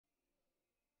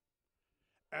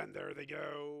And there they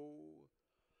go.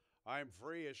 I'm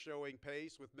Free is showing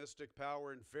pace with Mystic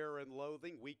Power and Fear and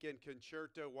Loathing. Weekend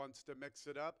Concerto wants to mix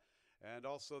it up. And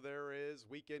also there is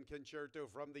Weekend Concerto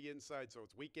from the inside. So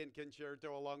it's Weekend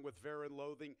Concerto along with Fear and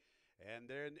Loathing. And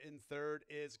then in third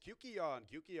is Kukion.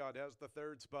 Kukion has the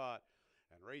third spot.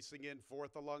 And racing in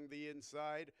fourth along the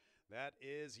inside, that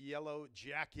is Yellow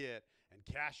Jacket. And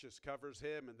Cassius covers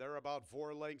him. And they're about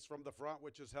 4 lengths from the front,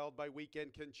 which is held by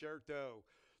Weekend Concerto.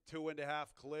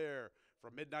 2.5 clear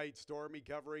from Midnight Stormy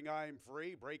covering I'm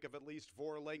Free. Break of at least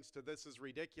 4 lengths to This Is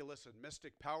Ridiculous, and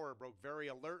Mystic Power broke very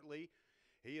alertly.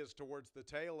 He is towards the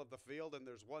tail of the field, and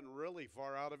there's one really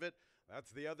far out of it.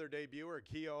 That's the other debuter,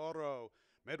 Kia Oro.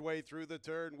 Midway through the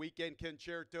turn, Weekend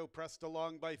Concerto pressed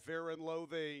along by Fear and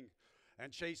Loathing.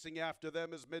 And chasing after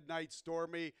them is Midnight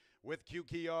Stormy with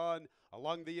Kukion.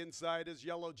 Along the inside is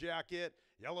Yellow Jacket.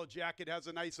 Yellow Jacket has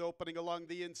a nice opening along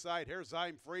the inside. Here's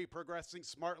I'm Free progressing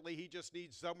smartly. He just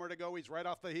needs somewhere to go. He's right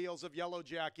off the heels of Yellow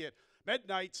Jacket.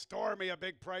 Midnight Stormy, a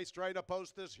big price, trying to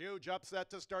post this huge upset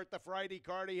to start the Friday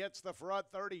card. He hits the front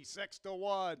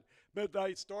 36-1.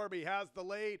 Midnight Stormy has the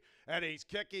lead, and he's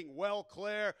kicking well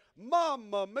clear.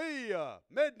 Mamma mia!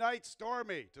 Midnight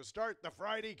Stormy to start the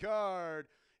Friday card.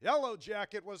 Yellow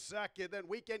Jacket was second, then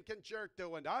Weekend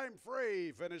Concerto and I'm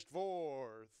Free finished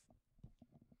fourth.